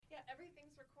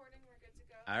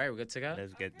All right, we're good to go.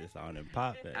 Let's get this on and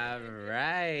popping. All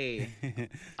right.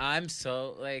 I'm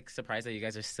so like surprised that you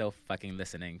guys are still fucking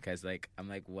listening because like I'm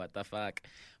like what the fuck,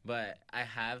 but I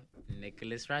have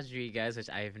Nicholas Rodriguez, which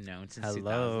I've known since 2000.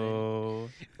 Hello.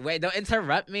 Wait, don't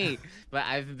interrupt me. But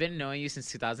I've been knowing you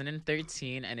since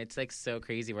 2013, and it's like so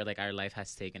crazy where like our life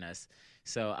has taken us.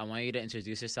 So I want you to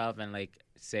introduce yourself and like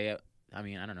say. I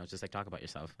mean, I don't know, just like talk about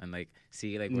yourself and like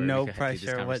see like where No we could head through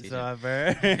this pressure conversation.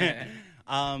 whatsoever.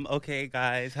 Okay,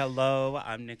 guys. Hello.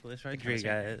 I'm Nicholas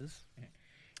Rodriguez.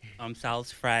 I'm Sal's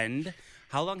friend.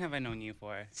 How long have I known you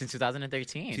for? Since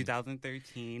 2013.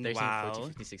 2013. 13, Wow. 14,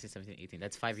 15, 16, 17, 18.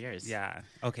 That's 5 years. Yeah.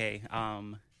 Okay.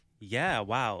 Yeah.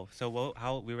 Wow. So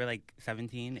how we were like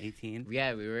 17, 18?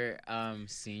 Yeah, we were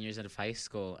seniors at high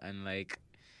school, and like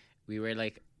we were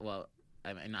like, well,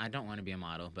 I mean, I don't want to be a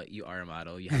model, but you are a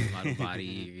model. You have a model body.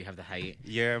 You have the height.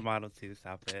 You're a model too.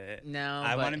 Stop it. No,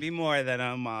 I want to be more than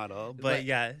a model, but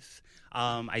yes,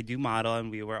 I do model, and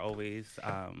we were always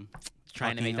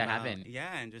trying to make that about, happen.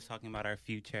 Yeah, and just talking about our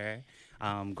future.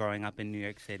 Growing up in New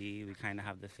York City, we kind of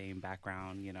have the same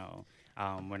background. You know,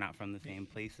 we're not from the same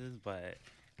places, but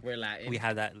we're Latin. we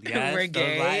have that. Yes, We're those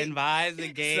gay. Latin vibes. The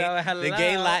gay, So, hello. the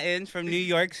gay Latins from New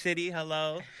York City.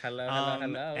 Hello. Hello.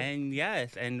 And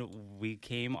yes, and we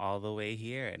came all the way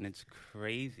here, and it's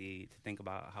crazy to think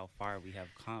about how far we have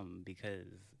come because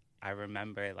I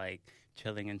remember like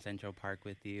chilling in Central Park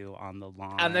with you on the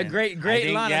lawn. On the great I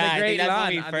think, lawn. Yeah, on the I great think that's lawn.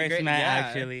 when we on the first great- met yeah.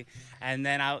 actually. And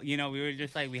then we were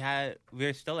just like we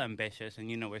were still ambitious,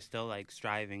 and we're still like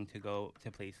striving to go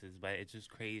to places, but it's just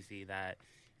crazy that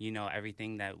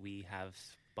everything that we have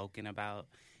spoken about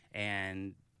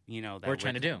and that We're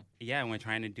trying to do. Yeah, and we're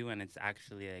trying to do, and it's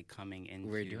actually like coming into.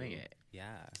 We're doing it. Yeah.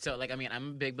 So, like, I mean, I'm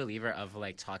a big believer of,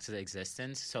 like, talk to the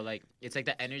existence. So, like, it's, like,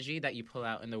 the energy that you pull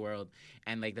out in the world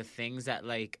and, like, the things that,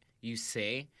 like, you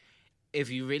say, if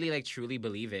you really, like, truly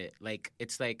believe it, like,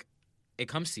 it's, like, it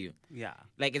comes to you. Yeah.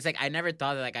 Like, it's, like, I never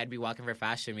thought that, like, I'd be walking for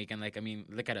Fashion Week and, like, I mean,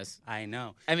 look at us. I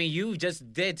know. I mean, you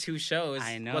just did 2 shows.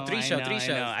 I know. Well, three shows. I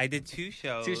know. I did 2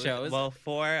 shows. 2 shows. Well,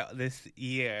 4 this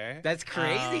year. That's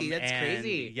crazy. That's and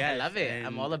crazy. Yes, I love it.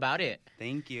 I'm all about it.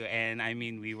 Thank you. And I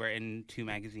mean, we were in 2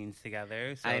 magazines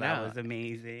together, so I that know. was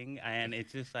amazing. And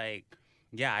it's just like,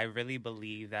 yeah, I really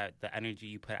believe that the energy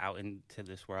you put out into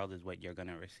this world is what you're going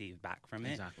to receive back from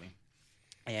it. Exactly.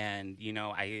 And,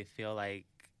 I feel like,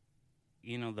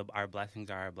 our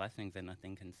blessings are our blessings and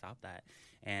nothing can stop that.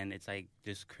 And it's like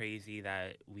just crazy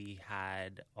that we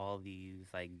had all these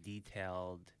like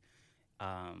detailed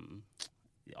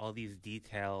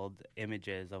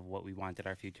images of what we wanted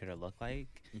our future to look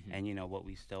like, Mhm. and what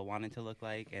we still wanted to look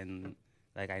like. And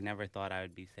like I never thought I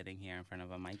would be sitting here in front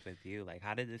of a mic with you. Like,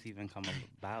 how did this even come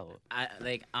about?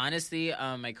 Like honestly,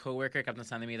 my coworker kept on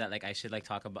telling me that like I should like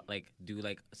talk about like do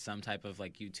like some type of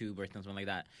like YouTube or something like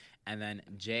that. And then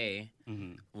Jay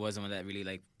was the one that really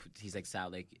like he's like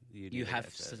Sal, like you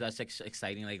have such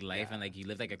exciting like life and like you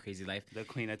live like a crazy life. The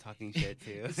queen of talking shit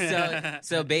too.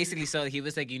 So basically, so he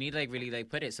was like you need to like really like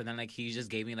put it. So then like he just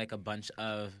gave me like a bunch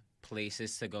of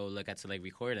places to go look at to like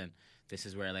record, and this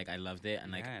is where like I loved it,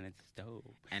 and like yeah, and it's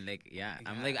dope. And like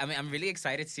I'm really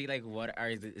excited to see like what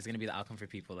is gonna be the outcome for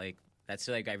people. Like that's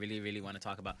like I really want to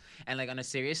talk about. And like on a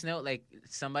serious note, like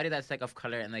somebody that's like of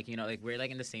color and like like we're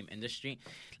like in the same industry,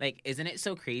 like isn't it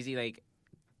so crazy? Like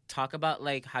talk about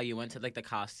like how you went to like the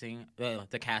casting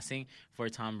for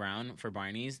Tom Brown for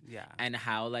Barney's, and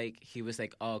how like he was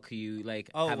like, oh, could you like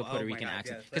have a Puerto Rican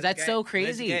accent? Because that's so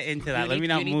crazy. Let's get into that. Let me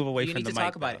not move away from the mic. You need to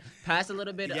talk about it. Pass a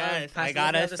little bit. Yes, I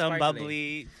got us some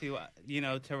bubbly to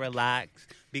to relax.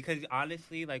 Because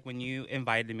honestly, like when you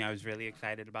invited me, I was really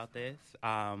excited about this.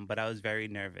 But I was very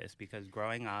nervous because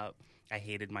growing up, I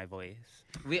hated my voice.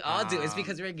 We all do. It's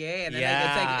because we're gay, and then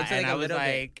it's and like I a was little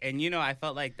like, bit. And I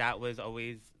felt like that was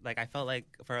always like I felt like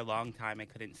for a long time I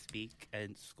couldn't speak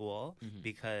in school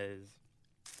because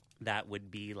that would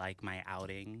be like my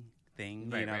outing thing.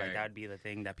 Right, like that would be the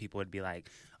thing that people would be like,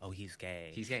 "Oh, he's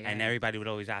gay." He's gay, and everybody would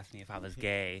always ask me if I was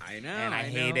gay. I know, and I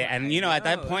hate know, it. And I at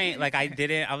that point, like I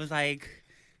didn't. I was like.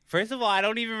 First of all, I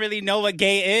don't even really know what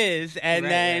gay is. And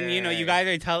then, you guys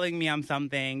are telling me I'm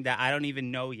something that I don't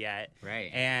even know yet. Right.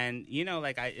 And,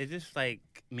 it just, like,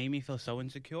 made me feel so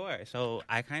insecure. So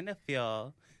I kind of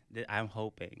feel that I'm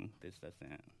hoping this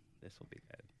will be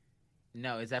good.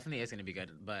 No, it definitely is going to be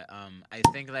good. But I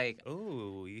think, like...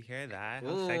 Ooh, you hear that? Ooh,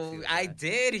 How sexy was I that?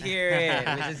 did hear it,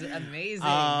 which is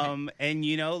amazing.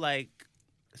 And, like,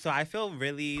 so I feel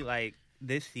really, like,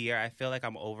 this year, I feel like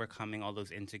I'm overcoming all those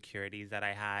insecurities that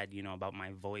I had, about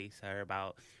my voice or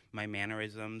about my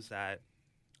mannerisms that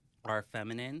are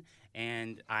feminine,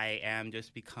 and I am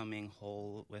just becoming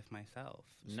whole with myself.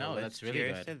 So No, let's that's really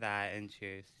cheers good. to that, and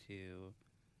cheers to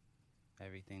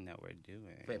everything that we're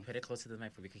doing. Wait, put it close to the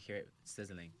mic so we can hear it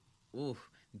sizzling. Ooh,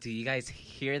 do you guys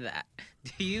hear that?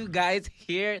 Do you guys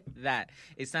hear that?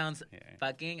 It sounds Yeah.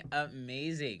 fucking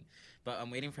amazing. But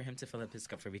I'm waiting for him to fill up his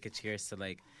cup so we could cheers to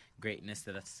like greatness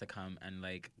that's to come and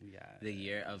like Yeah. the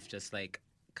year of just like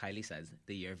Kylie says,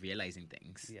 the year of realizing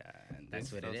things. Yeah, and That's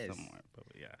there's what it still is. some more, but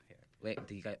yeah, here. Wait,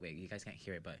 you guys can't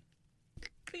hear it, but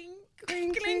cling,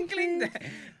 cling, cling, cling.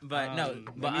 But no,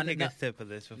 but let me take no, a sip of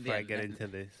this before Yeah, I get let- into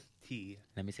this tea.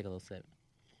 let me take a little sip.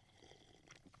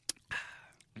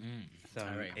 Mm. Some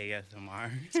All right.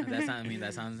 ASMR.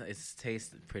 That sounds it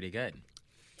tastes pretty good.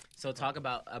 So talk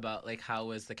about like how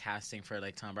was the casting for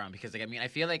like Tom Brown, because like I mean I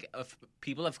feel like of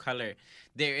people of color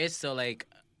there is still like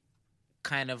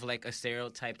kind of like a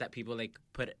stereotype that people like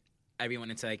put everyone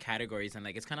into like categories, and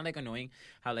like it's kind of like annoying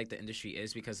how like the industry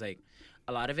is, because like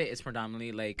a lot of it is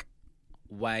predominantly like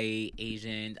white,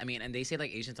 Asian. I mean, and they say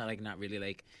like Asians are like not really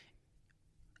like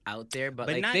out there, but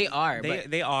like not- they are.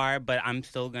 They are, but I'm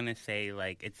still gonna say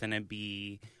like it's gonna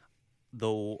be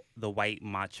the white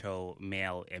macho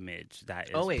male image that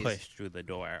is Always. pushed through the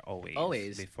door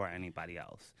Always. before anybody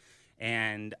else.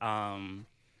 And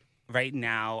right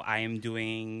now I am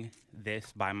doing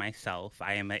this by myself.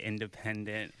 I am an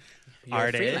independent You're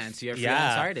artist. freelance. You're a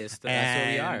freelance artist. That's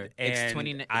what we are. It's And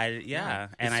 20. and it's I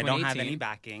don't have 2018. any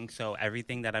backing, so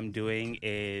everything that I'm doing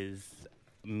is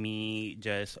me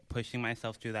just pushing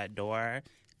myself through that door,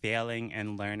 failing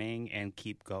and learning, and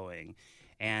keep going.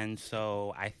 And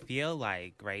so I feel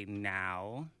like right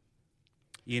now,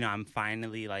 I'm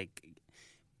finally like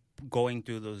going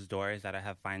through those doors that I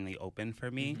have finally opened for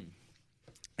me,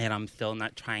 and I'm still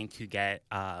not trying to get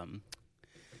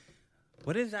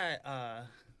what is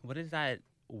that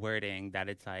wording that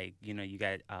it's like, you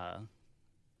get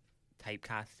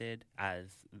typecasted as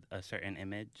a certain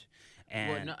image. And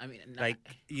Well, no, I mean,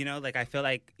 like I feel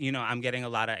like I'm getting a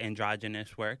lot of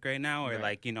androgynous work right now, or Right.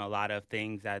 like a lot of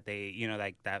things that they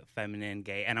like that feminine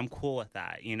gay, and I'm cool with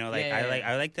that.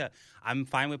 Yeah. I'm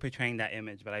fine with portraying that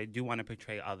image, but I do want to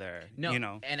portray other.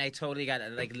 No, and I totally got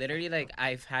it. Like literally, like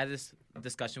I've had this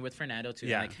discussion with Fernando too.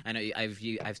 Yeah. Like I know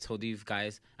I've told you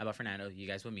guys about Fernando. You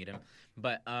guys will meet him,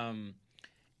 but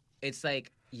it's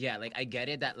like like I get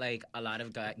it that like a lot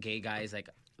of gay guys like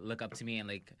look up to me and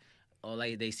like all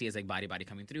like they see is like body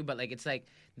coming through, but like it's like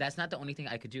that's not the only thing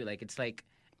I could do. Like it's like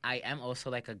I am also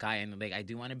like a guy, and like I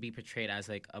do want to be portrayed as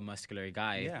like a muscular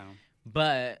guy. Yeah.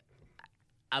 But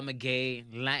I'm a gay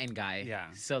Latin guy.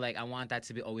 Yeah. So like I want that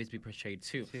to be always be portrayed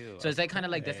too. Too, So it's like kind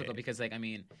of like okay. difficult, because like I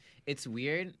mean, it's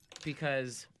weird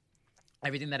because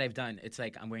everything that I've done, it's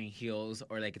like I'm wearing heels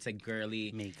or like it's like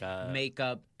girly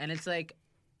makeup, and it's like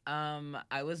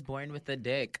I was born with a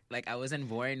dick. Like I wasn't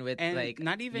born with and like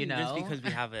not even just know? because we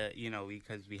have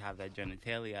because we have that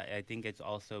genitalia. I think it's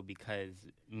also because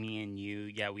me and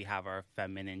you, we have our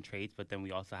feminine traits, but then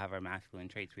we also have our masculine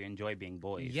traits. We enjoy being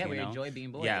boys. Yeah, you we know? enjoy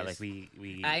being boys. Yeah, like we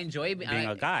I enjoy being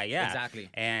a guy. Yeah, exactly.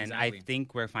 And exactly. I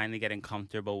think we're finally getting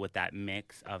comfortable with that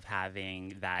mix of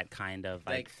having that kind of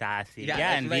like sassy,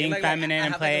 and like, being feminine I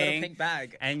and have, playing. Like, a little pink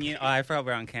bag. And I forgot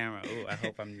we're on camera. Ooh, I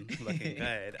hope I'm looking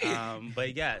good.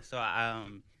 But yeah, so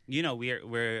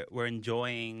we're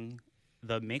enjoying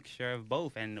the mixture of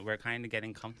both, and we're kind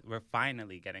of we're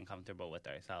finally getting comfortable with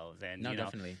ourselves, and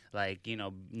definitely. like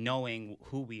knowing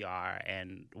who we are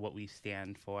and what we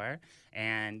stand for.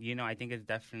 And I think it's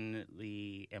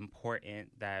definitely important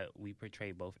that we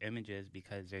portray both images,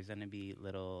 because there's going to be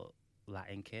little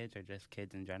Latin kids or just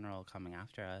kids in general coming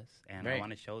after us, and I Right.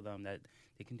 want to show them that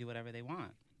they can do whatever they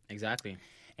want. Exactly.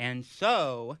 And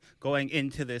so, going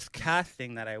into this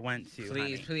casting that I went to,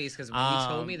 Please, honey, because when you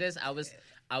told me this, I was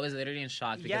literally in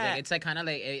shock, because Yeah. like, it's like kind of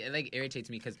like it like irritates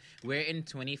me, because we're in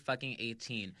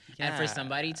 2018, and for Yeah.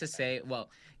 somebody to say, well,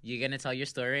 you're gonna tell your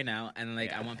story right now, and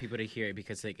like I want people to hear it,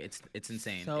 because like it's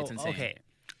insane. So, it's insane. okay.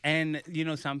 And,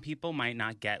 some people might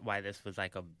not get why this was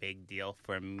like a big deal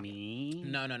for me.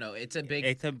 No, it's a big.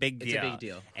 It's a big deal. It's a big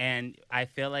deal. And I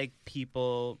feel like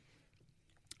people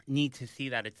need to see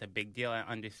that it's a big deal and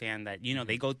understand that,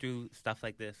 they go through stuff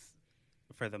like this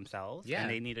for themselves. Yeah. And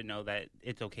they need to know that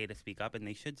it's okay to speak up, and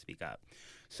they should speak up.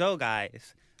 So,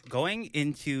 guys, going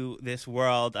into this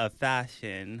world of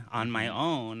fashion on my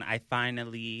own, I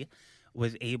finally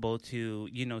was able to,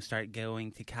 start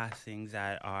going to castings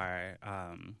that are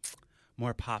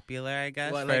more popular, I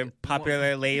guess, Well, for like,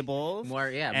 popular labels. More,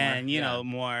 yeah, And,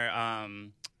 more, yeah.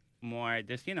 more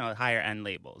just, higher end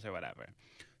labels or whatever.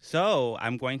 So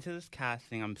I'm going to this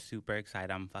casting. I'm super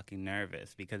excited. I'm fucking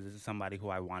nervous because this is somebody who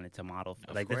I wanted to model for.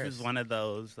 Of Like, course. this is one of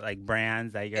those like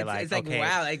brands that you're It's okay,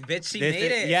 wow, like bitch, she this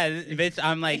made is- it. Yeah, bitch.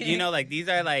 I'm like, like these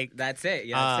are like That's it.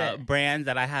 Yeah, that's it. brands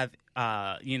that I have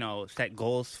set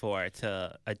goals for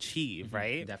to achieve, Mhm.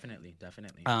 right? Definitely.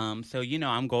 So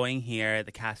I'm going here.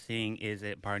 The casting is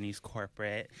at Barney's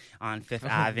Corporate on Fifth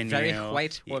Avenue. Very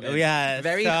white woman. Yeah,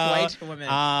 Very so, white woman.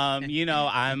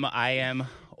 I am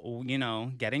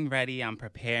getting ready. I'm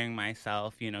preparing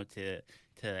myself,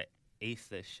 to ace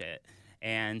this shit.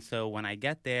 And so when I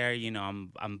get there,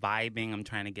 I'm vibing. I'm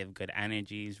trying to give good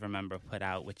energies. Remember, put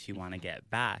out what you want to get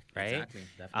back, right? Exactly.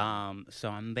 Definitely. So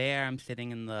I'm there. I'm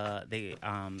sitting in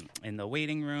the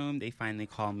waiting room. They finally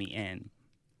call me in.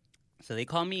 So they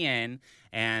call me in,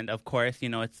 and of course,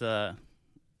 it's the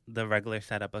regular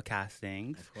setup of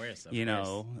castings. Of course.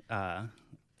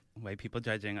 White people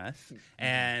judging us,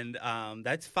 and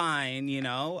that's fine,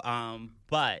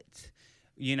 but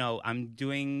I'm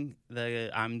doing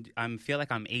I'm feel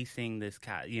like I'm acing this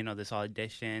this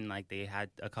audition. Like, they had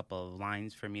a couple of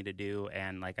lines for me to do,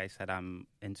 and like I said,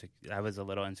 I was a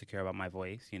little insecure about my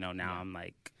voice. Now I'm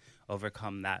like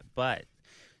overcome that, but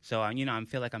so I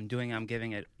feel like I'm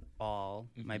giving it all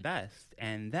my best,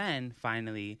 and then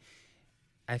finally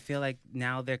I feel like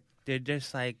now they're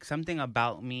just like something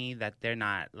about me that they're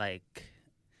not like.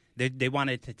 They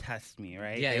wanted to test me,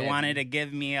 right? Yeah, they wanted to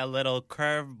give me a little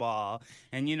curveball.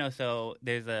 And, so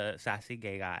there's a sassy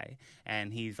gay guy,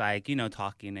 and he's like,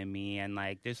 talking to me and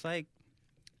like just like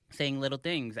saying little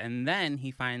things. And then he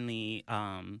finally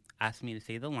asked me to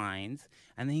say the lines.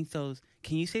 And then he goes,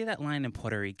 "Can you say that line in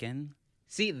Puerto Rican?"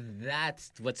 See,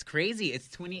 that's what's crazy. It's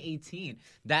 2018.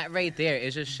 That right there,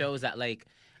 it just shows that, like,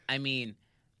 I mean,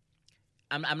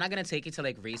 I'm not going to take it to,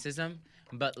 like, racism,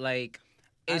 but, like,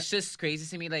 it's just crazy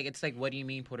to me. Like, it's like, what do you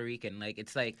mean Puerto Rican? Like,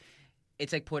 it's like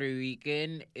Puerto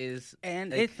Rican is and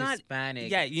like it's not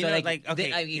Hispanic. Yeah, so, like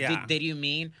okay. Did you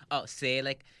mean say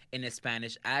like in a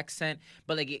Spanish accent?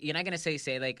 But like you're not gonna say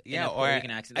like in a Puerto or Rican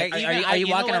accent. Like, even, are you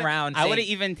walking what? around? I would have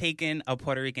saying, even taken a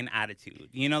Puerto Rican attitude.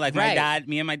 Like Right.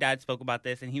 me and my dad spoke about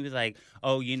this, and he was like,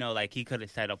 "Oh, like he could have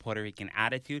said a Puerto Rican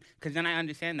attitude." Because then I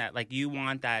understand that, like, you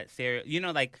want that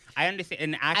like I understand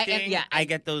in acting. I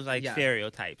get those like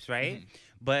stereotypes, right? Mhm.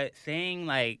 But saying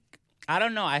like, I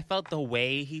don't know, I felt the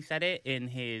way he said it in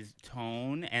his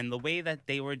tone and the way that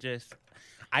they were just,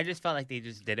 I just felt like they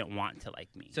just didn't want to like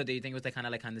me. So do you think it was like kind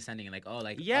of like condescending and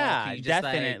like Yeah, can you just,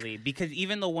 definitely. Because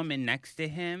even the woman next to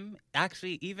him,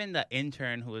 actually, even the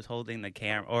intern who was holding the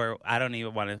camera, or I don't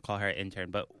even want to call her intern,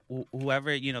 but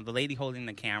whoever, the lady holding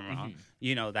the camera,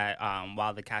 that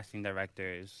while the casting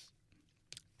directors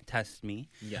test me,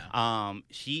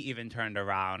 she even turned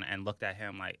around and looked at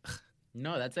him like,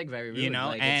 no, that's like very rude.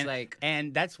 Like, and it's like,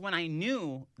 and that's when I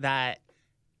knew that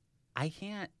I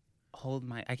can't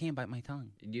bite my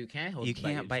tongue. you can't hold. You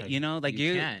can't bite. Like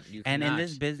you can't. You and in cannot.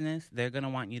 this business, they're gonna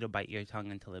want you to bite your tongue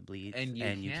until it bleeds, And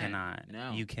you cannot.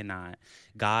 No. You cannot.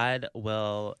 God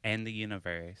will, and the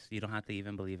universe. You don't have to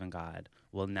even believe in God.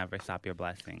 Will never stop your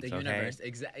blessings. The okay? universe,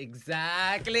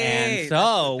 exactly. And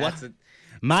so,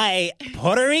 my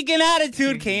Puerto Rican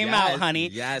attitude came out, honey.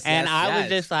 Yes, and I was yes.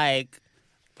 just like.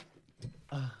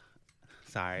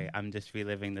 Sorry, I'm just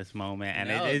reliving this moment, and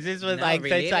No, it just was no, like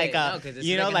such relive like it. a No, 'cause it's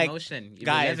you know like like emotion. You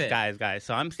guys. relive it.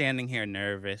 So I'm standing here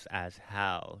nervous as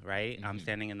hell, right? I'm Mhm.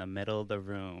 standing in the middle of the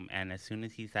room, and as soon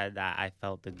as he said that, I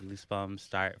felt the goosebumps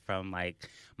start from like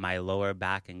my lower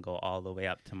back and go all the way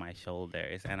up to my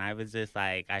shoulders, and I was just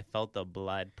like, I felt the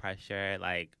blood pressure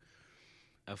like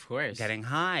Of course. getting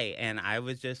high, and I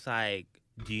was just like,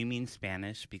 "Do you mean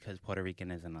Spanish? Because Puerto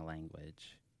Rican isn't a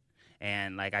language."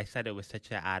 And like I said, it was such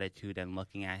an attitude, and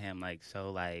looking at him like so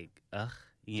like ugh,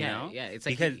 you know? Yeah, it's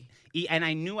like because and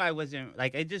I knew I wasn't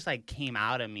like it just like came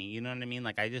out of me, you know what I mean?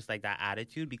 Like I just like that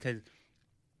attitude because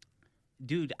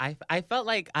dude, I felt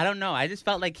like I don't know, I just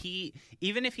felt like he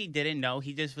even if he didn't know,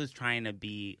 he just was trying to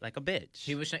be like a bitch.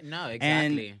 he was no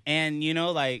exactly. And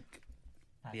like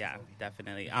yeah,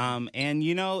 definitely. And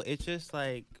it's just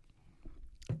like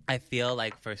I feel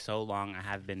like for so long I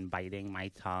have been biting my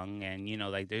tongue, and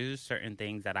like there's certain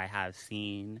things that I have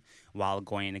seen while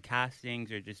going to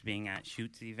castings or just being at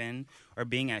shoots even or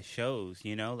being at shows,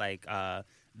 like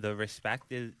the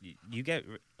respect is you get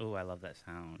oh, I love that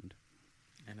sound.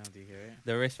 I know, do you hear it?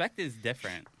 The respect is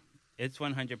different. It's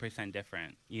 100%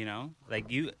 different,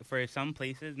 like you for some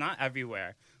places, not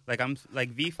everywhere. Like I'm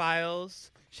like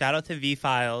V-Files, shout out to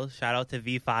V-Files,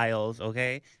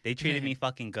 okay? They treated me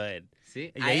fucking good.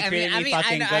 See, They treated me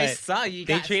fucking good. I saw you.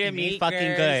 They got treated me fucking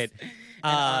sneakers good. and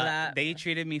all that. They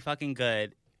treated me fucking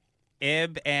good.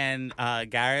 Ib and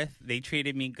Gareth, they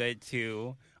treated me good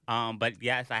too. But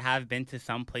yes, I have been to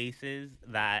some places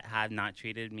that have not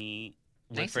treated me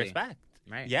with Nicely. respect.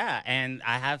 Right. Yeah, and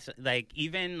I have like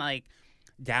even like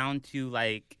down to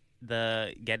like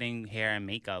the getting hair and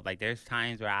makeup. Like there's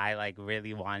times where I like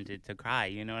really wanted to cry.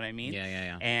 You know what I mean?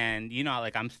 Yeah. And you know,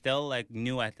 like I'm still like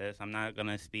new at this. I'm not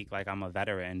gonna speak like I'm a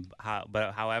veteran.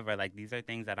 But however, like these are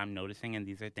things that I'm noticing, and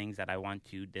these are things that I want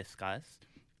to discuss.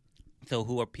 So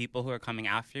who are people who are coming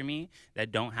after me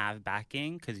that don't have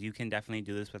backing? Because you can definitely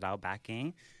do this without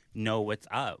backing. Know what's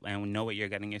up and know what you're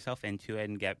getting yourself into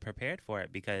and get prepared for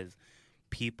it, because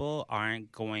people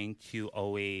aren't going to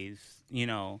always, you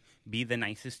know, be the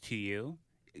nicest to you.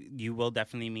 You will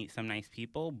definitely meet some nice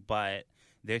people, but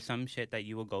there's some shit that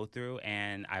you will go through,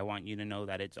 and I want you to know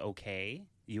that it's okay.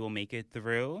 You will make it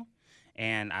through,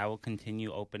 and I will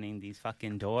continue opening these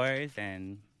fucking doors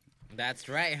and That's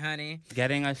right, honey.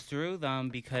 getting us through them,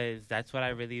 because that's what I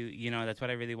really, you know, that's what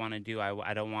I really want to do.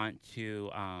 I don't want to,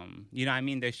 you know, I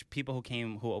mean, there's people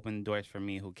who opened doors for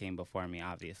me who came before me,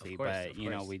 obviously, Of course, but of you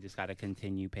know, course. we just got to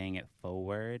continue paying it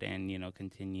forward and, you know,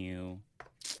 continue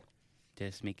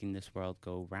just making this world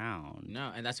go round.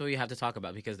 No, and that's what we have to talk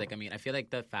about, because like I mean, I feel like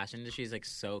the fashion industry is like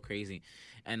so crazy,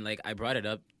 and like I brought it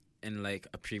up in like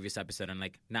a previous episode, and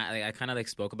like not like I kind of like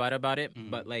spoke about it,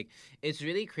 Mhm. but like it's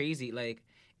really crazy. Like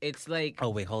it's like Oh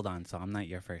wait, hold on. So I'm not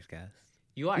your first guest.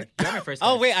 you're my first.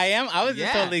 Oh guest. wait, I am. I was just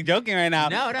Yeah. totally joking right now.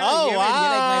 No, Oh you're, wow, you're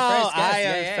like my first guest. I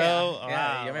am yeah, so. yeah.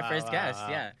 Wow, You're my wow, first wow, guest. wow.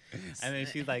 Yeah. And then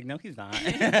she's like, "No, he's not."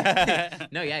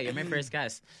 No, yeah, you're my first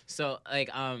guest. So like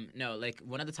no, like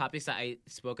one of the topics that I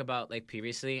spoke about like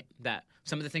previously, that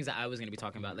some of the things that I was gonna be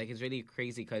talking about, like it's really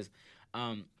crazy because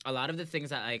a lot of the things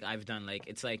that like I've done, like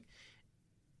it's like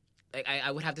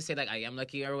I would have to say like I am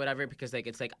lucky or whatever, because like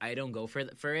it's like I don't go for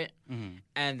it, Mhm.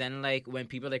 and then like when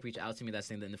people like reach out to me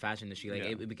that's in the fashion industry, like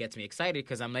Yeah. it gets me excited,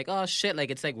 because I'm like, oh shit, like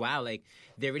it's like wow, like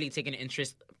they're really taking an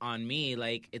interest on me,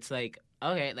 like it's like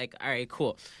okay, like all right,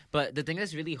 cool. But the thing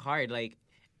that's really hard, like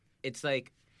it's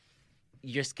like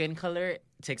your skin color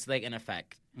takes like an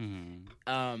effect,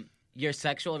 Mhm. your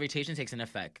sexual orientation takes an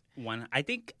effect, I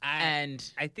think and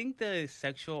I think the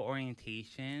sexual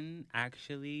orientation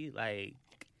actually, like,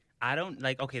 I don't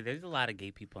like. Okay, there's a lot of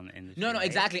gay people in the industry. no right?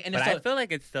 exactly, and But so I feel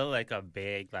like it's still like a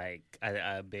big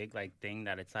a big like thing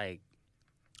that it's like,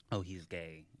 oh, he's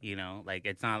gay. You know, like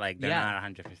it's not like they're Yeah. not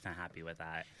 100% happy with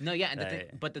that. no, yeah, and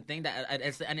Right. but the thing that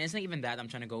and it's not even that I'm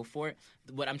trying to go for.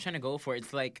 What I'm trying to go for,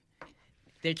 it's like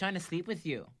they're trying to sleep with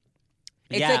you.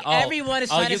 It's Yeah, like everyone is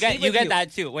trying to sleep with you get you.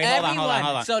 that too. Wait, hold Everyone. on,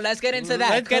 hold on. So let's get into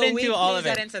that. Let's get Could we into all please of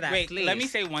it. Get into that, Wait, please. let me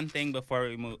say one thing before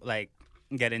we move. Like,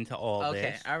 get into all Okay,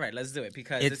 this. all right, let's do it,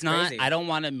 because It's not. crazy. I don't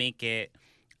want to make it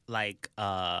like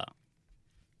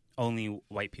only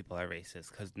white people are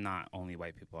racist, because not only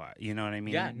white people are. You know what I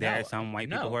mean? Yeah, there no, are some white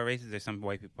people no. who are racist. There's some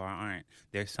white people who aren't.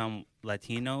 There's some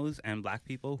Latinos and Black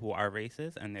people who are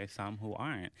racist, and there's some who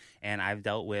aren't. And I've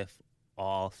dealt with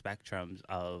all spectrums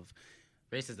of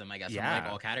racism, I guess, from like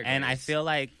all categories. and I feel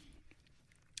like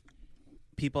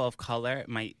people of color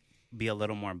might be a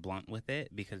little more blunt with it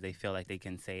because they feel like they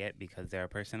can say it because they're a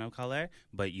person of color,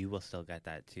 but you will still get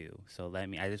that too. So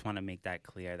I just want to make that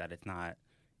clear that it's not,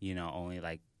 you know, only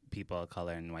like people of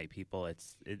color and white people.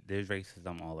 There's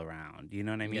racism all around. You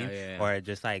know what I mean? Yeah. Or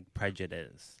just like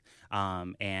prejudice.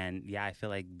 And yeah, I feel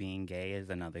like being gay is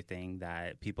another thing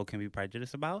that people can be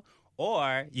prejudiced about.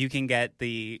 Or you can get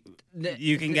the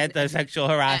sexual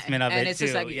harassment of and it it's too.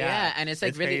 just like and it's like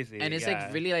It's really crazy, and it's yeah.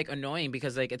 like really like annoying,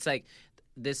 because like it's like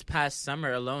this past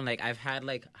summer alone, like I've had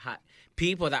like hot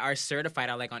people that are certified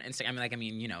out like on Instagram. I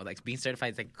mean, you know, like being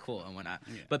certified is like cool and whatnot.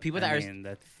 Yeah. But people that are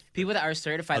that's people that are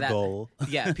certified, that goal.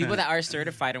 yeah, people that are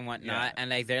certified and whatnot, Yeah.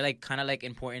 and like they're like kind of like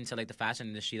important to like the fashion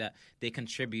industry, that they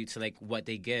contribute to like what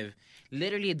they give.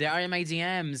 Literally, they are in my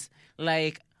DMs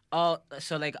like, oh,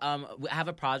 so like I have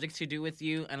a project to do with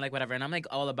you and like whatever, and I'm like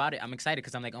all about it. I'm excited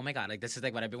because I'm like, oh my god, like this is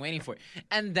like what I've been waiting for.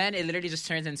 And then it literally just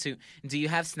turns into, do you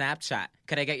have Snapchat?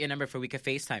 Could I get your number for we could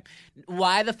FaceTime?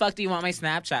 Why the fuck do you want my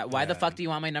Snapchat? Why the Yeah. fuck do you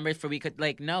want my number for we could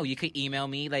like? No, you could email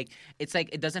me. Like it's like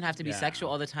it doesn't have to be Yeah. sexual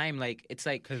all the time. Like it's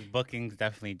like Because bookings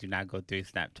definitely do not go through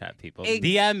Snapchat, people. Ex-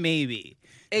 DM maybe.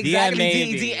 Exactly,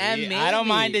 DM maybe. DM I don't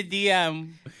maybe. mind a DM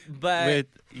but with,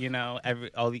 you know,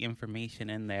 all the information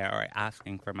in there, or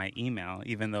asking for my email,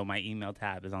 even though my email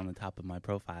tab is on the top of my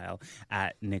profile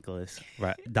at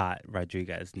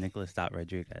Nicholas.Rodriguez.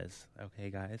 Nicholas.Rodriguez. Okay,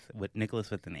 guys? With Nicholas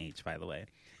with an H, by the way.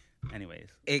 Anyways.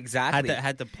 exactly.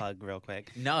 Had to plug real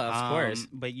quick. No, of course.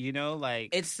 But you know, like,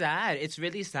 It's sad. It's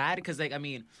really sad because, like, I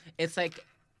mean, it's like,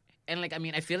 and like, I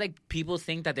mean, I feel like people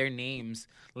think that their names,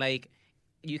 like,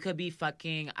 you could be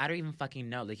fucking, I don't even fucking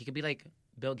know. Like, you could be like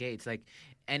Bill Gates. Like,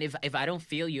 and if I don't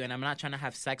feel you and I'm not trying to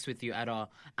have sex with you at all,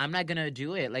 I'm not gonna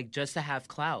do it. Like, just to have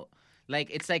clout. Like,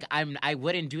 it's like I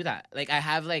wouldn't do that. Like, I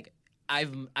have like I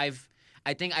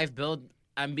think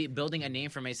building a name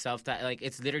for myself that like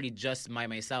it's literally just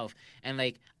myself, and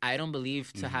like I don't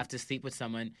believe to have to sleep with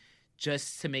someone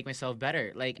just to make myself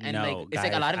better. Like, and no, like it's guys,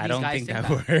 like a lot of I these don't guys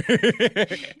think that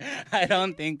works. I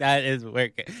don't think that is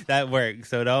work. That works.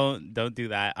 So don't do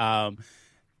that.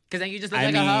 because then you just look I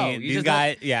like mean, a hoe. You these just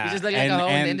guys, look, yeah, you just look like a hoe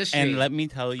in the industry. And let me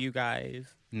tell you guys,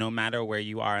 no matter where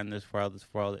you are in this world,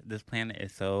 this planet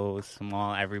is so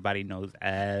small. Everybody knows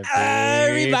everybody.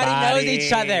 Everybody knows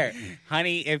each other.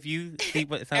 Honey, if you sleep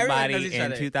with Everyone knows somebody each in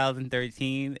other.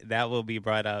 2013, that will be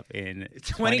brought up in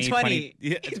 2020.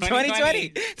 2020.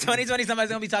 2020, somebody's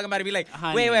gonna be talking about it. Be like,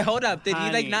 Honey, wait, hold up. Did you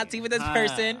like honey, not sleep with this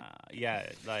person? Yeah,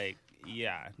 like,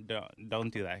 yeah.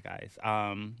 Don't do that, guys.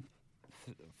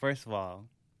 First of all,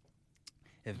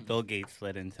 if Bill Gates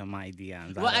slid into my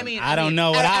DMs, Well, I don't know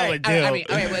what I would do. I mean,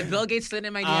 well, if Bill Gates slid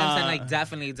in my DMs, then like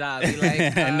definitely, dog. Be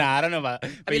like, nah, I don't know about.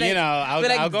 But like- you know, I'll be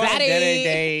like, go on "Daddy!" dinner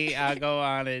date. I'll go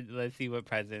on and let's see what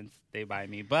presents they buy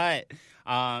me. But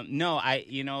no,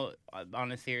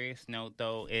 on a serious note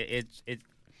though, it's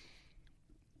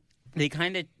they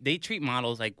treat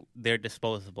models like they're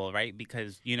disposable, right?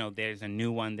 Because there's a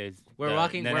new one. we're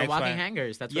walking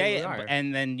hangers. That's what we are.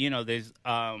 And then there's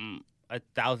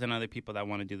 1,000 other people that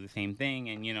want to do the same thing,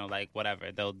 and like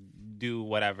whatever, they'll do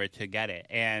whatever to get it.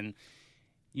 And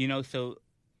so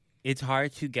it's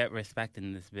hard to get respect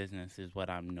in this business is what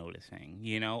I'm noticing,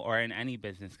 or in any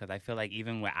business, because I feel like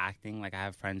even with acting, like I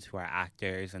have friends who are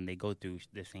actors and they go through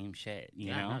the same shit, you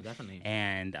know? No, definitely.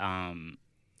 And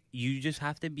you just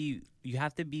have to be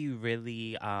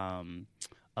really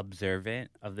observant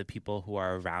of the people who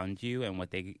are around you and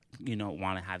what they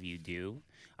want to have you do,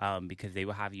 because they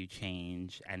will have you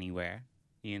change anywhere,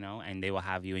 and they will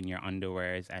have you in your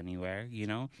underwears anywhere,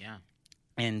 Yeah.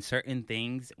 And certain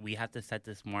things, we have to set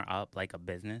this more up like a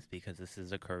business, because this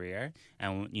is a career.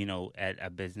 And at a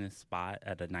business spot,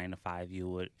 at a 9 to 5,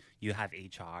 you have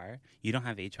HR. You don't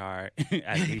have HR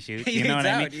at these shoots. You know what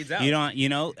I mean? You don't. You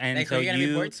don't. And Like, so who are you gonna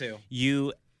report to?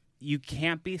 you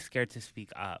can't be scared to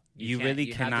speak up. You can't- really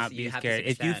you have to- cannot you be have to scared. take a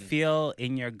If you stand. feel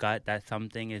in your gut that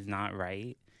something is not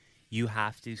right, you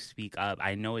have to speak up.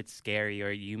 I know it's scary, or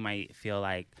you might feel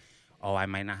like, oh, I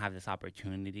might not have this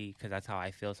opportunity, because that's how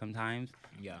I feel sometimes.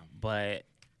 Yeah. But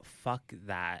fuck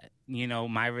that.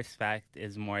 My respect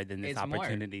is more than this It's more.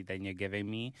 opportunity that you're giving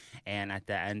me. And at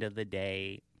the end of the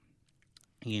day,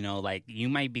 like you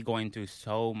might be going through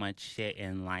so much shit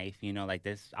in life, like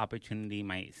this opportunity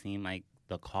might seem like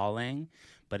the calling,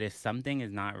 but if something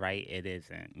is not right, it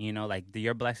isn't. Like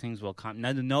your blessings will come.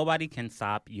 Nobody can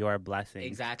stop your blessings.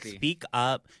 Exactly. Speak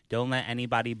up. Don't let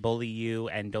anybody bully you,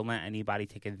 and don't let anybody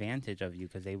take advantage of you,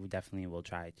 because they definitely will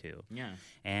try to. Yeah.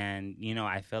 And,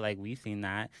 I feel like we've seen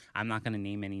that. I'm not going to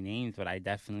name any names, but I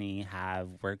definitely have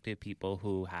worked with people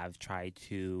who have tried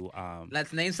to...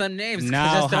 Let's name some names.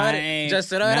 No, just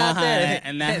throw it out there.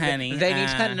 No, honey. They need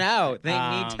to know. They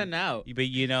need to know.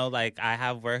 But, like, I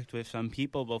have worked with some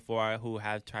people before who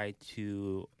have tried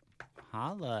to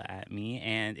holla at me,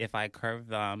 and if I curve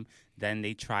them, then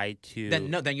they try to...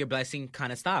 Then your blessing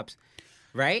kind of stops.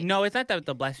 Right? No, it's not that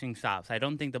the blessing stops. I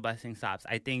don't think the blessing stops.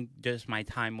 I think just my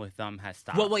time with them has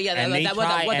stopped. Well, yeah, And that's what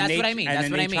I mean. That's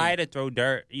what I mean. They try to throw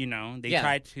dirt, They Yeah.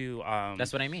 try to...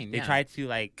 That's what I mean. They yeah. try to,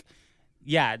 like...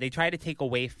 Yeah, they try to take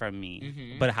away from me.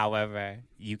 Mhm. But, however,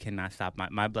 you cannot stop.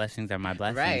 My blessings are my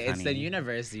blessings, Right. It's honey. the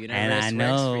universe. The universe And I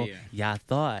know works for you. y'all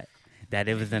thought that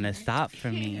it was going to stop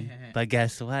for me. But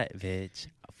guess what, bitch?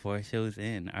 4 shows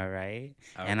in, all right?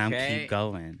 And I'm Okay. keep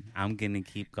going. I'm going to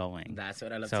keep going. That's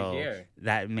what I love So to hear.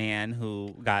 that man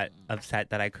who got upset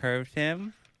that I curved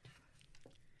him,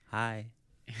 hi.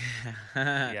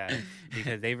 Yeah,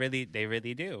 because they really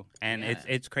do. And Yeah.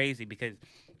 it's crazy because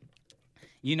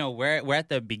we're at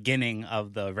the beginning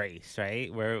of the race,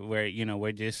 right?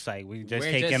 We're just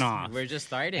taking off. We're just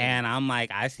starting. And I'm like,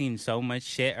 I've seen so much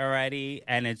shit already,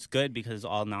 and it's good because it's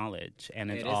all knowledge, and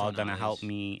it's It is all all gonna help knowledge.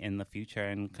 me in the future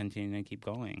and continue to keep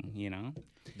going,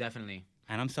 Definitely.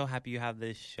 And I'm so happy you have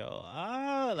this show.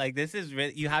 Oh, like this is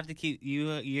really, you have to keep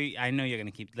you. I know you're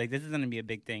gonna keep, like, this is gonna be a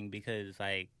big thing because,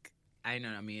 like, I know.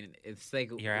 I mean, it's like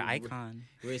you're an icon,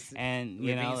 We're and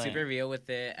being like, super real with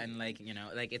it, and like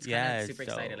like it's kind Yeah, of super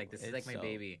it's excited. so- Like this is it's like my so-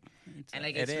 baby, and it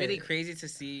like it's really is. crazy to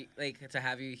see like to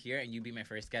have you here and you be my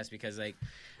first guest because like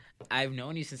I've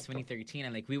known you since 2013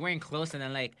 and like we weren't close, and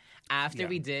then like after Yeah.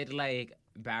 we did like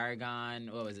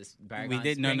Baragon. What was this? Baragon. We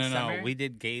did Spring, no. Summer? We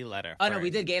did Gay Letter. Oh no, first. we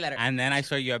did Gay Letter. And then I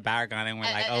saw you at Baragon, and we're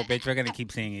like, oh, bitch, we're gonna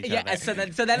keep seeing each other. Yeah.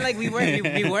 So then like we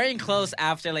weren't close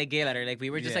after like Gay Letter. Like we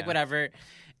were just like whatever.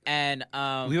 And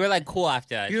we were like cool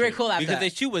after that. We were cool after because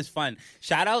that. the shoot was fun.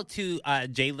 Shout out to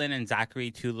Jalen and Zachary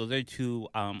too. Those are two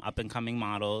up and coming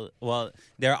models. Well,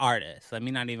 they're artists. Let me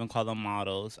not even call them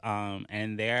models.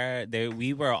 And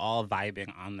we were all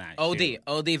vibing on that. OD shoot.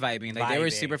 vibing. Like they were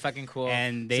super fucking cool.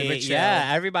 And super chill.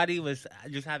 everybody was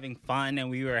just having fun, and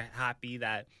we were happy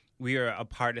that we were a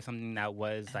part of something that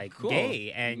was like cool.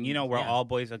 gay, and we're all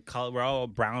boys of color. We're all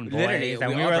brown boys, Literally,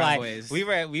 and we all were brown like, boys. we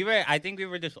were. I think we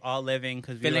were just all living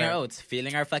because feeling our oats,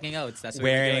 feeling our fucking oats. That's what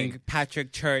wearing we were doing.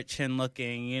 Patrick Church and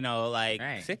looking, like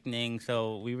Right. sickening.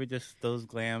 So we were just those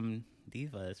glam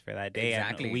divas for that day.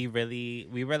 Exactly. And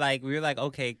we were like,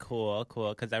 okay, cool.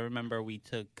 Because I remember we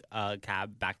took a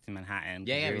cab back to Manhattan.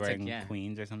 Yeah, we were took in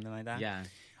Queens or something like that. Yeah.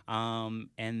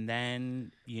 And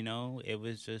then it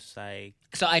was just like.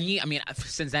 So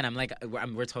since then I'm like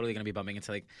we're totally gonna be bumping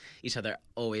into like each other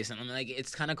always, and I'm like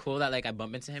it's kind of cool that like I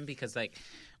bump into him because like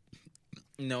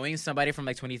knowing somebody from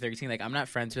like 2013, like I'm not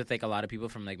friends with like a lot of people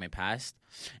from like my past,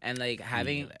 and like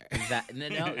having that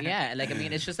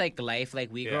it's just like life.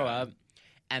 Like we grow up,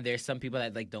 and there's some people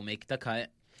that like don't make the cut,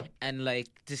 and like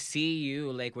to see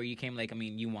you like where you came, like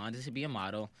you wanted to be a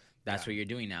model. That's what you're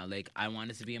doing now. Like, I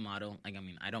wanted to be a model. Like,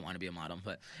 I don't want to be a model,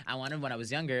 but I wanted when I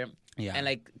was younger. Yeah. And,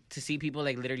 like, to see people,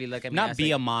 like, literally look at me. Not as,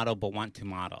 be like, a model, but want to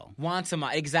model.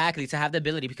 Exactly. To have the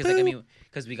ability. Because, like,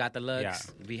 because we got the looks.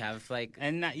 Yeah. We have, like.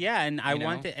 I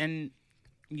wanted, and,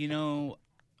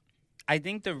 I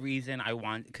think the reason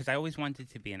because I always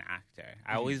wanted to be an actor.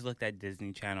 I always looked at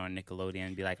Disney Channel or Nickelodeon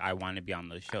and be like, I want to be on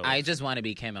those shows. I just want to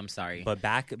be Kim. I'm sorry. But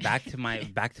back to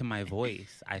my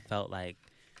voice, I felt like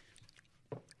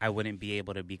I wouldn't be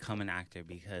able to become an actor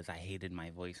because I hated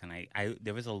my voice, and I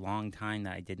there was a long time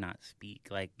that I did not speak.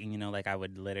 Like like I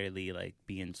would literally like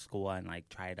be in school and like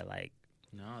try to like.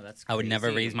 No, that's crazy. I would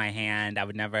never raise my hand. I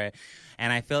would never,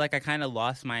 and I feel like I kind of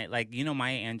lost my Maya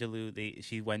Angelou.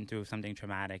 She went through something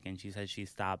traumatic, and she said she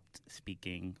stopped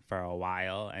speaking for a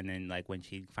while, and then like when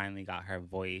she finally got her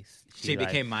voice, she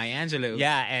became Maya Angelou.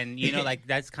 Yeah, and like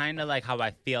that's kind of like how I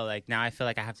feel. Like now I feel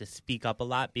like I have to speak up a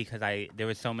lot because there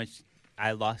was so much.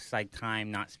 I lost like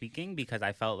time not speaking because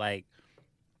I felt like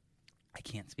I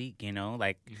can't speak,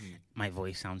 like my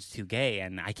voice sounds too gay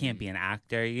and I can't be an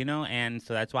actor, and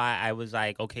so that's why I was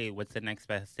like, okay, what's the next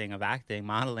best thing of acting?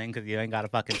 Modeling, because you ain't got to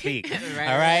fucking speak.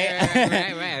 right.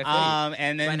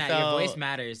 And then so, your voice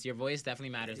matters. Your voice definitely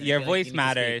matters. Your voice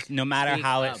matters, no matter speak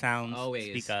how up. it sounds.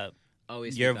 Always. Speak up.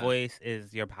 Always. Your voice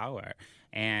is your power,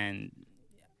 and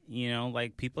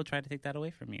like people try to take that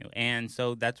away from you. And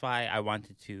so that's why I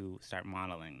wanted to start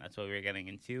modeling. That's what we were getting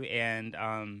into. And,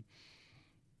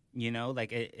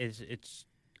 like it's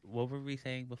what were we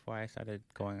saying before I started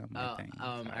going on my thing?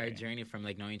 Our journey from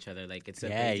like knowing each other. Like it's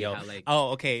how like.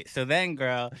 Oh, okay. So then,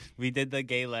 girl, we did the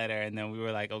gay letter, and then we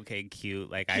were like, okay, cute.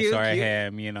 Like I Cute, saw cute.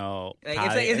 him,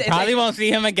 It's probably won't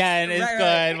see him again. It's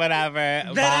good,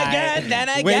 whatever. Then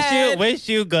again. Wish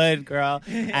you good, girl.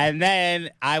 And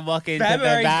then I walk into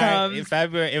February the back. comes.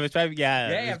 February. It was February. Yeah,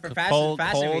 it was for fashion cold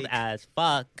week. as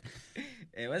fuck.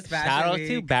 It was fashion Shout out week.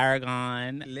 to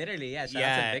Baragon. Literally, yeah. Shout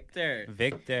out to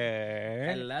Victor.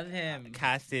 I love him.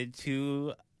 Casted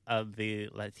two of the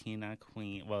Latina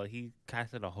queen. Well, he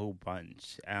casted a whole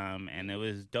bunch, and it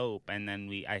was dope. And then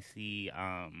I see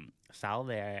Sal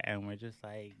there, and we're just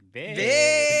like,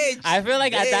 bitch. I feel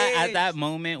like at that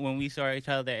moment when we saw each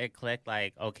other, it clicked.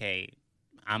 Like, okay,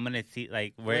 I'm gonna see.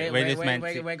 Like, we're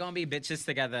gonna be bitches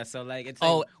together. So like, it's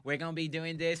like, we're gonna be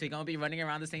doing this. We're gonna be running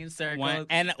around the same circle.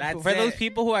 And for those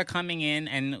people who are coming in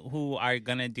and who are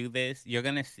gonna do this, you're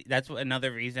gonna see. That's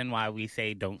another reason why we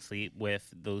say don't sleep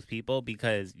with those people,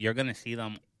 because you're gonna see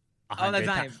them all the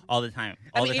time.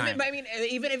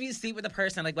 Even if you sleep with a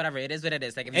person, like whatever, it is what it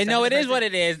is. Like, if it is what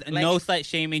it is. Like, no slut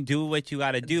shaming. Do what you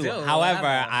gotta do. However,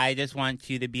 I just want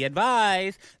you to be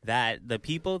advised that the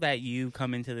people that you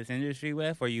come into this industry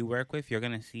with or you work with, you're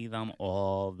gonna see them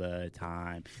all the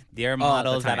time. They're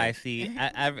models that I see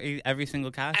at every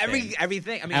single casting.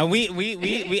 Everything. And we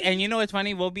and you know what's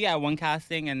funny? We'll be at one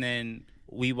casting and then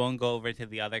we won't go over to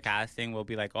the other casting. We'll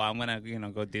be like, oh, I'm going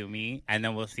to, go do me. And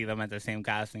then we'll see them at the same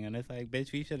casting. And it's like,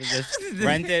 bitch, we should have just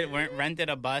rented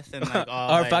a bus and like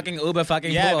all. Or like, fucking Uber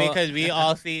fucking yeah, pool. because we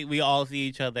all see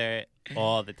each other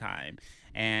all the time.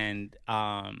 And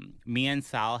me and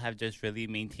Sal have just really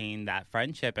maintained that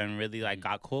friendship and really like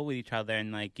got cool with each other.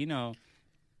 And like,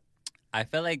 I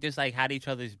feel like just like had each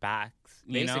other's backs,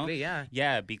 Basically, yeah.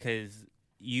 Yeah, because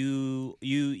you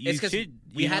It's should.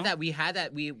 we had that.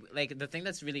 We like the thing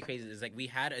that's really crazy is like we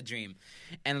had a dream,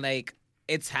 and like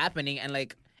it's happening, and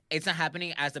like it's not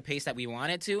happening as the pace that we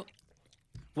want it to.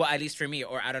 Well, at least for me,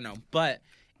 or I don't know, but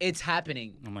it's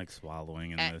happening. I'm like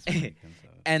swallowing in And- this, mic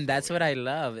And so that's weird. what I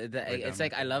love. We're It's done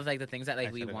like with I it. love like the things that like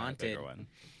I we should've got a wanted. bigger one.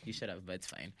 You should have, but it's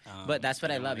fine. But that's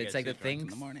what I don't love. wanna It's get like the too drunk in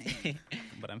things. the morning,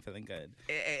 but I'm feeling good.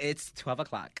 It's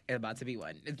 12:00. It's about to be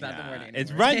 1. It's not the Yeah, morning.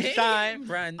 it's anymore. brunch time.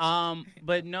 Brunch.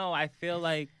 But no, I feel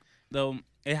like though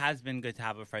it has been good to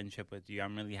have a friendship with you.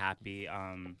 I'm really happy.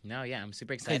 No, yeah, I'm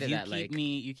super 'Cause excited you that like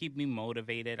you keep me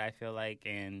motivated. I feel like,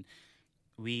 and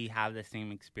we have the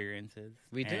same experiences.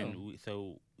 We do. and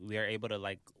so we are able to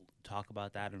like talk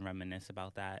about that and reminisce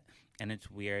about that. And it's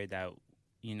weird that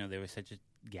there was such a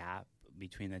gap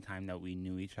between the time that we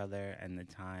knew each other and the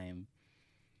time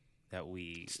that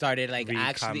we started like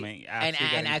becoming-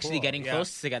 actually cool. getting Yeah.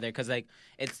 close together because like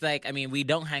it's like I mean we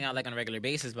don't hang out like on a regular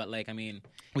basis but like I mean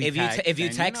We if you and,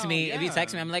 text me if you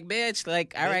text me yeah. I'm like bitch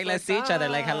like all right It's let's see what's each other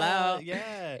like up. hello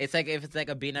Yeah. it's like if it's like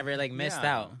a beat never like missed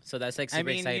Yeah. out so that's like super I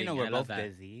mean, exciting we're I love both that.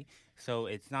 busy, so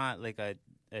it's not like a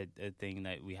thing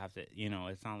that we have to,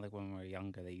 it's not like when we're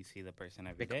younger that you see the person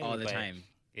every Like, day. all the but time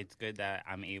It's good that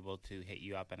I'm able to hit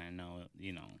you up and I know,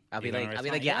 I'll be you're like gonna I'll be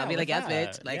respond. like yeah I'll be like yes what's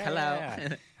bitch up? like Yeah, hello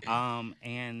yeah, yeah.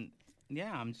 And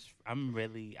yeah, I'm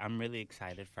really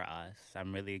excited for us.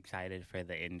 I'm really excited for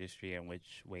the industry and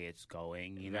which way it's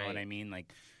going. You know what Right. I mean?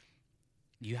 Like,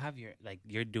 you have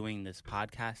you're doing this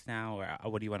podcast now, or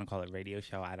what do you want to call it? Radio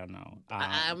show? I don't know.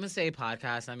 I'm gonna say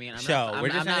podcast I mean I'm show. not, We're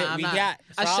just gonna I'm not, yeah.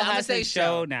 I'm Saul gonna has say his show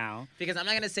show now. because I'm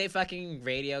not gonna say fucking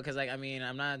radio because like I mean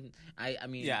I'm not I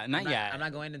mean Yeah, I'm not yet. I'm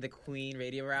not going to the Queen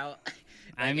radio route.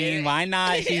 I Like, mean, it- why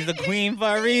not? She's the queen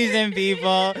for a reason,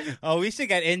 people. Oh, we should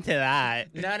get into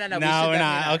that. No, we should we're definitely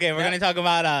not. Okay, we're No, gonna talk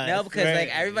about us. No, because We're- like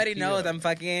everybody knows cute. I'm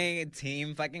fucking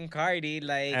team fucking Cardi.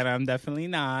 Like and I'm definitely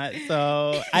not.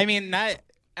 So I mean, not.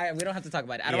 we don't have to talk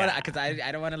about it. I don't Yeah. want to because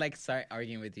I don't want to like start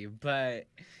arguing with you. But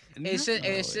it's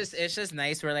just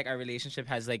nice where like our relationship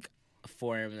has like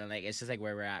formed and like it's just like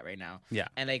where we're at right now. Yeah.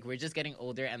 And like we're just getting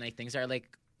older and like things are like,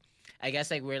 I guess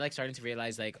like we're like starting to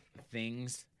realize like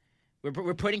things.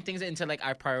 We're putting things into like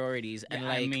our priorities and Yeah,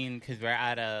 like I mean, because we're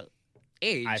at a.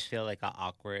 age. I feel like an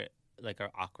awkward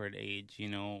age,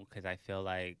 because I feel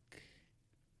like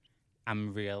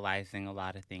I'm realizing a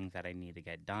lot of things that I need to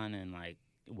get done, and like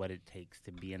what it takes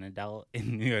to be an adult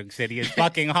in New York City is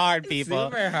fucking hard, people.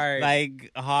 Super hard.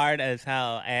 Like hard as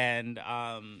hell, and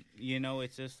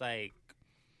it's just like.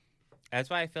 That's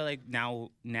why I feel like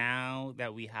now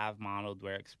that we have modeled,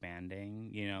 we're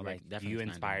expanding. Right, Like definitely you expanding.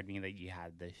 inspired me that you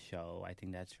had this show. I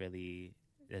think that's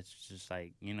just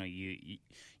like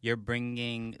you're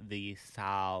bringing the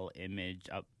Sal image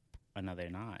up another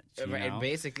notch. You Right, know?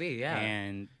 basically, yeah.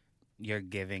 And you're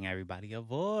giving everybody a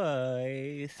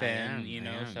voice, I and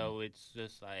am. so it's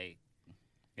just like.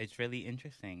 It's really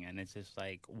interesting, and it's just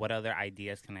like, what other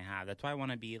ideas can I have? That's why I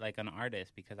want to be like an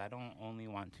artist, because I don't only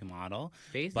want to model,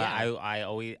 but yeah.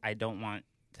 I don't want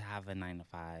to have a 9 to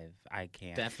 5. I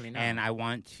can't. Definitely not. And I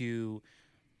want to,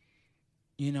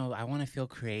 I want to feel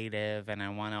creative, and I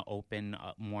want to open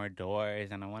up more doors,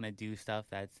 and I want to do stuff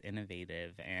that's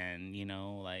innovative, and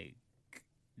like.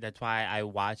 That's why I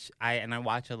watch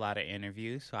a lot of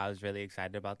interviews, so I was really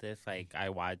excited about this. Like, I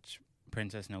watch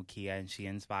Princess Nokia, and she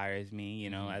inspires me,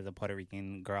 as a Puerto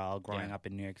Rican girl growing up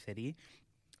in New York City.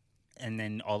 And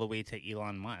then all the way to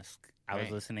Elon Musk. I was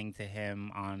Right. listening to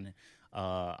him on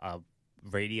a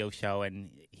radio show, and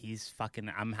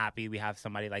I'm happy we have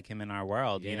somebody like him in our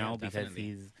world, Yeah, because definitely.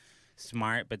 he's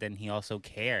smart, but then he also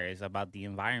cares about the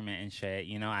environment and shit,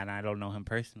 and I don't know him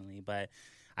personally, but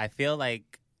I feel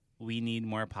like we need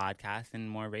more podcasts and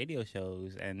more radio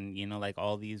shows, and like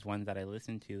all these ones that I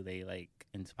listen to, they like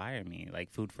inspire me, like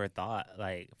food for thought,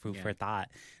 like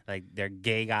they're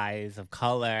gay guys of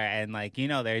color, and like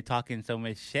they're talking so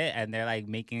much shit, and they're like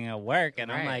making it work,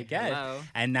 and I'm Right. like, yes. Hello.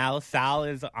 And now Sal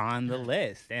is on the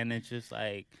list, and it's just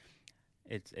like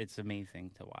it's amazing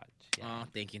to watch. Yeah. Oh,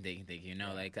 thank you.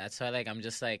 No, like that's why like I'm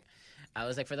just like I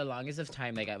was like for the longest of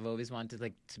time like I've always wanted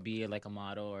like to be like a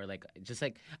model or like just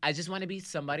like I just want to be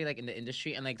somebody like in the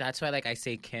industry and like that's why like I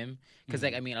say Kim because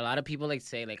like I mean a lot of people like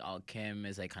say like oh Kim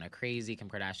is like kind of crazy, Kim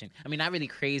Kardashian. I mean not really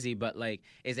crazy but like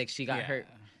it's like she got Yeah. her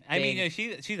I mean, thing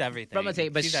she's everything. from a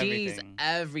tape, but she's everything.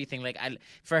 everything. Like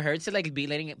for her to like be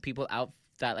letting people out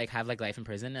that like have like life in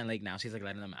prison and like now she's like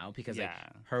letting them out because like Yeah.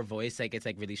 her voice like it's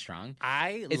like really strong.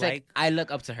 I It's like I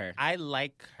look up to her. I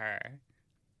like her,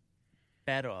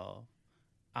 pero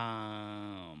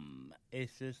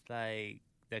it's just like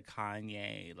the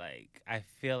Kanye. Like I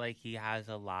feel like he has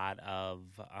a lot of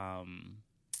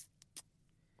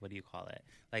what do you call it?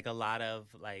 Like a lot of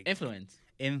like Influence.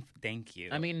 Thank you.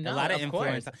 I mean, no, a lot of course.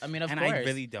 influence. I mean, of and course. I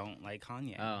really don't like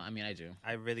Kanye. Oh, I mean, I do.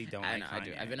 I really don't I like know, Kanye. I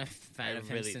do. I've been a fan of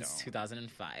him really since don't.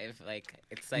 2005. Like,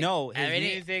 it's like No, his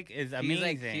already- music is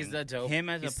amazing. He's the dope. Him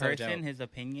as He's a so person, dope. his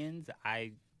opinions,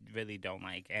 I really don't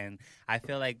like. And I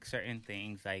feel like certain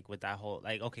things, like with that whole,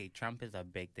 like, okay, Trump is a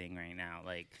big thing right now.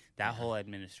 Like, that whole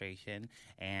administration.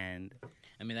 And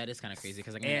I mean, that is kind of crazy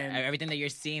because like And- everything that you're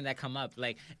seeing that come up,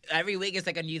 like every week it's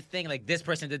like a new thing. Like this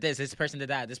person did this person did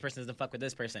that, this person doesn't fuck with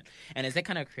this person, and it's like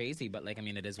kind of crazy. But like, I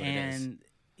mean, it is what it is. and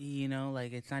you know,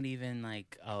 like it's not even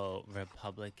like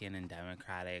Republican and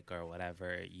Democratic or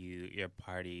whatever your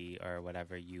party or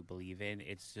whatever you believe in.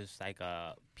 It's just like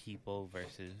a people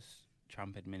versus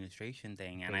Trump administration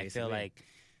thing, and I feel Basically. like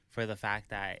for the fact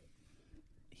that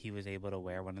he was able to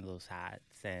wear one of those hats,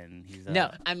 and he's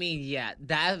No, I mean, yeah,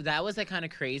 that was like kind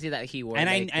of crazy that he wore. and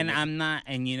like, I'm not,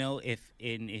 and you know, if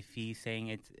he's saying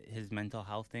it's his mental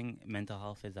health thing, mental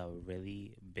health is a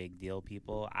really big deal.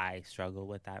 People, I struggle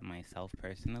with that myself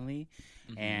personally,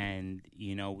 Mhm. and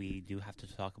you know, we do have to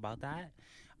talk about that.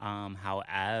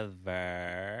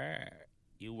 However,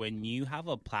 when you have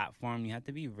a platform, you have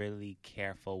to be really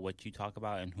careful what you talk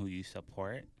about and who you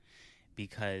support,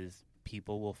 because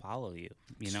people will follow you.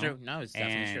 You It's know, true. No, it's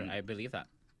definitely true. And I believe that.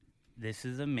 this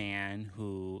is a man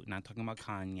who, not talking about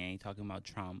Kanye, talking about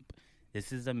Trump.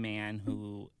 This is a man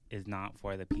who is not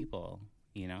for the people.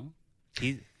 You know,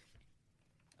 he's.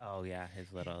 Oh yeah,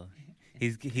 his little.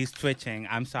 He's twitching.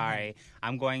 I'm sorry.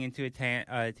 I'm going into a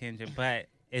tangent, but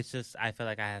it's just I feel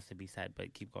like it has to be said.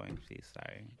 But keep going, please.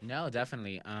 Sorry. No,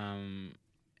 definitely.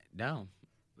 No,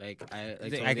 like I I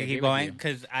totally can agree keep with going you.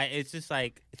 because it's just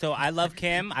like so. I love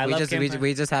Kim. I we love just Kim.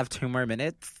 we just have 2 more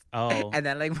minutes. Oh. And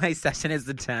then like my session is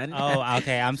done. Oh,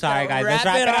 okay. I'm sorry, So guys. Let's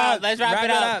wrap it up. Let's wrap Wrap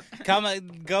it it up.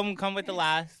 Come with the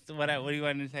last. What do you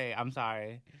want to say? I'm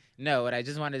sorry. No, what I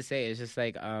just wanted to say is just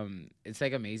like it's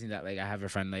like amazing that like I have a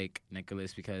friend like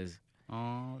Nicholas because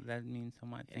Oh, that means so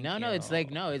much. Thank no, you. it's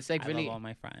like I really love all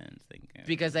my friends. Thank you.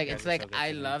 because like You it's guys are like so good I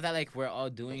to me. love that like we're all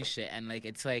doing shit and like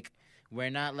it's like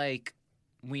we're not like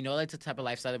we know like the type of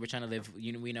lifestyle that we're trying to live.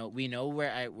 You know, we know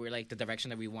we're like the direction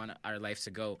that we want our lives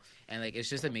to go, and like it's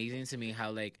just amazing to me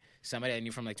how like somebody I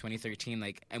knew from like 2013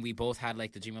 like and we both had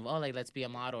like the dream of like let's be a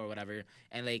model or whatever,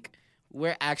 and like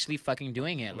we're actually fucking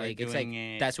doing it. We're Like it's like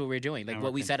doing it, that's what we're doing. Like and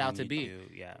what we'll we set out to continue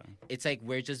be. Yeah. It's like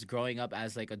we're just growing up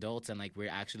as like adults and like we're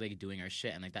actually like doing our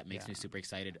shit and like that makes Yeah. me super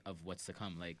excited of what's to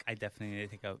come. Like I definitely need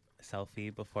to take a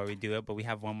selfie before we do it, but we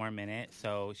have 1 more minute.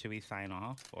 So should we sign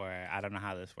off, or I don't know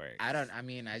how this works. I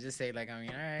just say like all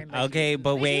right. Like, Okay,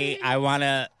 but wait, I want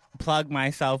to plug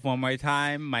myself one more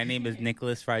time. My name is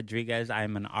Nicholas Rodriguez.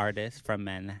 I'm an artist from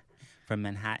Manhattan.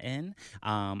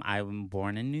 I'm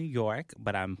born in New York,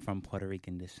 but I'm from Puerto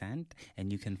Rican descent,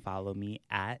 and you can follow me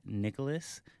at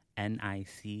Nicholas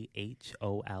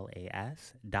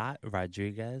NICHOLAS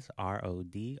 .Rodriguez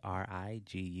RODRIGUEZ.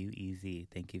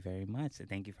 Thank you very much.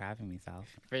 Thank you for having me, Sal.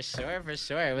 For sure. It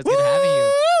was good having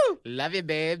you. Love you,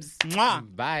 babes. Mwah!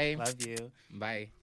 Bye. Love you. Bye.